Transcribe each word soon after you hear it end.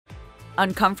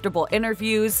uncomfortable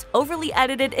interviews, overly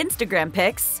edited Instagram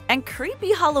pics, and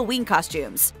creepy Halloween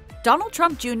costumes. Donald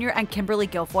Trump Jr. and Kimberly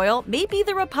Guilfoyle may be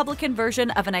the Republican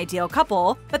version of an ideal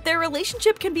couple, but their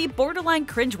relationship can be borderline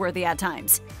cringeworthy at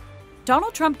times.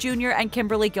 Donald Trump Jr. and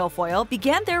Kimberly Guilfoyle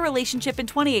began their relationship in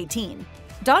 2018.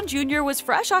 Don Jr. was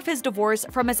fresh off his divorce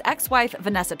from his ex-wife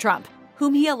Vanessa Trump,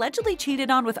 whom he allegedly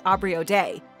cheated on with Aubrey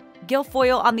O'Day.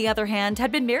 Guilfoyle, on the other hand,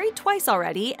 had been married twice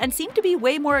already and seemed to be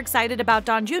way more excited about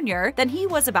Don Jr. than he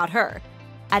was about her.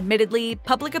 Admittedly,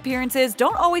 public appearances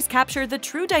don't always capture the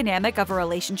true dynamic of a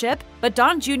relationship, but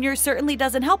Don Jr. certainly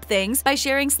doesn't help things by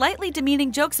sharing slightly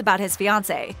demeaning jokes about his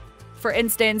fiancée. For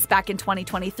instance, back in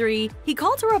 2023, he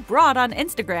called her a broad on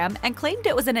Instagram and claimed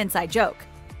it was an inside joke.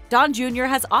 Don Jr.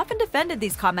 has often defended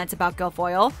these comments about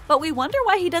Guilfoyle, but we wonder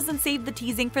why he doesn't save the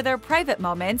teasing for their private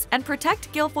moments and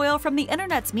protect Guilfoyle from the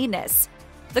internet's meanness.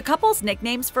 The couple's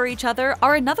nicknames for each other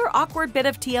are another awkward bit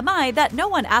of TMI that no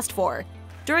one asked for.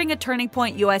 During a Turning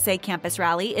Point USA campus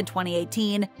rally in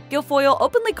 2018, Guilfoyle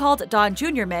openly called Don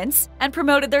Jr. Mints and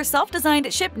promoted their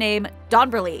self-designed ship name,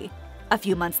 Donberly. A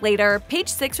few months later, Page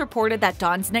Six reported that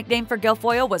Don's nickname for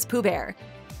Guilfoyle was Pooh Bear.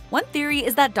 One theory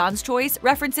is that Don's choice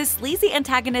references sleazy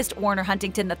antagonist Warner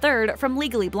Huntington III from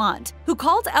Legally Blonde, who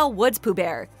called Elle Woods Pooh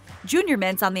Bear. Junior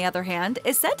Mints, on the other hand,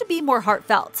 is said to be more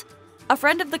heartfelt. A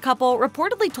friend of the couple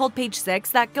reportedly told Page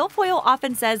Six that Guilfoyle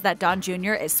often says that Don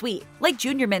Jr. is sweet, like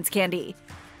Junior Mints candy.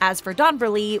 As for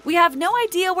Donberly, we have no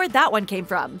idea where that one came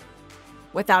from.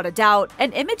 Without a doubt,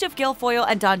 an image of Guilfoyle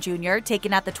and Don Jr.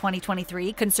 taken at the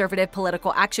 2023 Conservative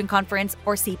Political Action Conference,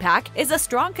 or CPAC, is a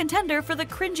strong contender for the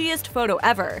cringiest photo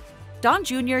ever. Don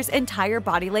Jr.'s entire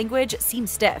body language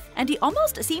seems stiff, and he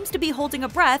almost seems to be holding a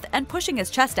breath and pushing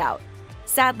his chest out.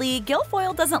 Sadly,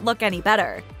 Guilfoyle doesn't look any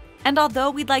better. And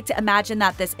although we'd like to imagine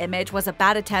that this image was a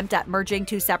bad attempt at merging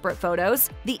two separate photos,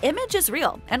 the image is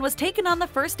real and was taken on the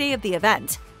first day of the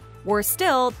event. Worse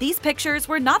still, these pictures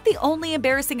were not the only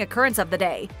embarrassing occurrence of the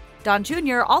day. Don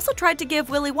Jr. also tried to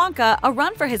give Willy Wonka a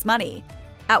run for his money.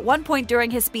 At one point during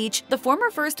his speech, the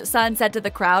former first son said to the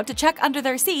crowd to check under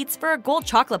their seats for a gold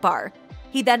chocolate bar.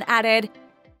 He then added,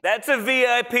 "That's a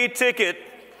VIP ticket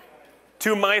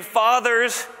to my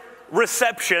father's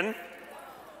reception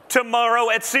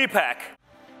tomorrow at CPAC."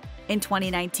 In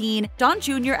 2019, Don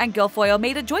Jr. and Guilfoyle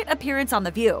made a joint appearance on The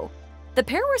View. The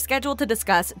pair were scheduled to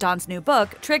discuss Don's new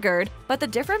book, Triggered, but the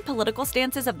different political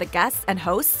stances of the guests and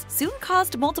hosts soon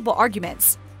caused multiple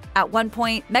arguments. At one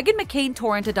point, Meghan McCain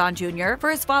tore into Don Jr. for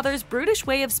his father's brutish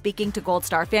way of speaking to Gold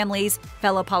Star families,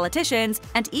 fellow politicians,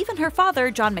 and even her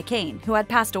father, John McCain, who had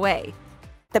passed away.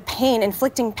 The pain,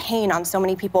 inflicting pain on so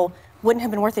many people, wouldn't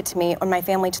have been worth it to me or my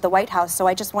family to the White House, so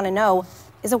I just want to know,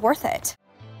 is it worth it?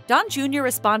 Don Jr.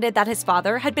 responded that his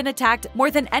father had been attacked more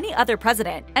than any other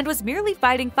president and was merely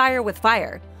fighting fire with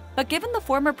fire. But given the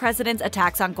former president's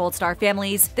attacks on Gold Star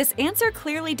families, this answer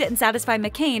clearly didn't satisfy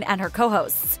McCain and her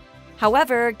co-hosts.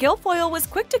 However, Guilfoyle was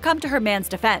quick to come to her man's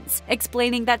defense,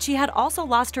 explaining that she had also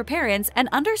lost her parents and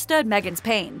understood Meghan's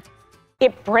pain.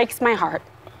 It breaks my heart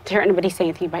to hear anybody say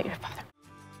anything about your father.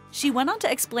 She went on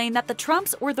to explain that the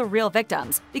Trumps were the real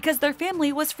victims because their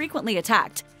family was frequently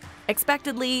attacked.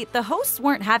 Expectedly, the hosts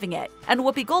weren't having it, and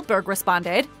Whoopi Goldberg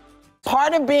responded,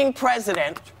 "Part of being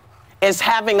president is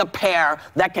having a pair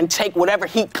that can take whatever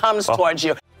heat comes towards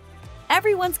you."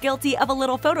 Everyone's guilty of a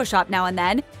little Photoshop now and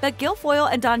then, but Guilfoyle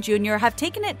and Don Jr. have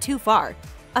taken it too far.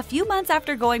 A few months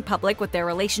after going public with their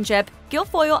relationship,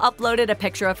 Guilfoyle uploaded a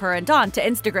picture of her and Don to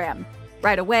Instagram.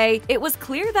 Right away, it was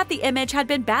clear that the image had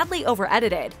been badly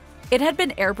over-edited. It had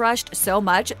been airbrushed so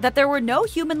much that there were no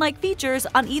human-like features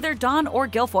on either Don or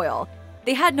Guilfoyle.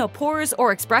 They had no pores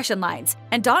or expression lines,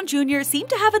 and Don Jr. seemed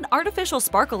to have an artificial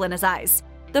sparkle in his eyes.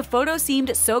 The photo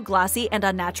seemed so glossy and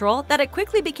unnatural that it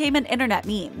quickly became an internet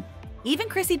meme. Even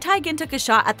Chrissy Teigen took a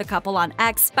shot at the couple on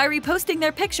X by reposting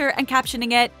their picture and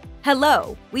captioning it,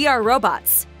 "Hello, we are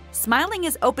robots." Smiling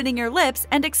is opening your lips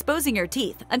and exposing your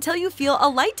teeth until you feel a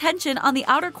light tension on the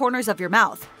outer corners of your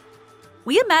mouth.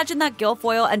 We imagine that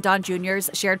Guilfoyle and Don Jr.'s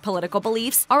shared political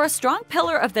beliefs are a strong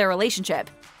pillar of their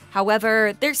relationship.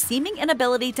 However, their seeming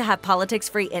inability to have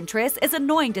politics-free interests is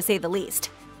annoying to say the least.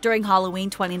 During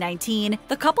Halloween 2019,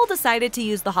 the couple decided to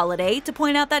use the holiday to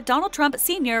point out that Donald Trump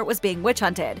Sr. was being witch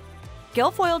hunted.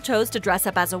 Guilfoyle chose to dress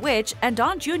up as a witch and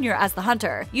Don Jr. as the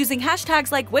hunter, using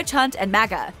hashtags like witch hunt and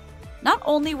MAGA. Not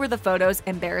only were the photos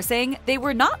embarrassing, they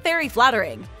were not very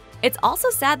flattering. It's also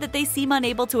sad that they seem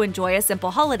unable to enjoy a simple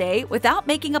holiday without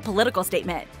making a political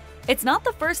statement. It's not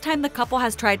the first time the couple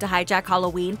has tried to hijack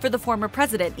Halloween for the former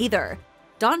president either.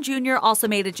 Don Jr. also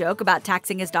made a joke about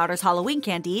taxing his daughter's Halloween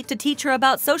candy to teach her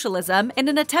about socialism in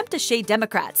an attempt to shade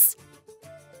Democrats.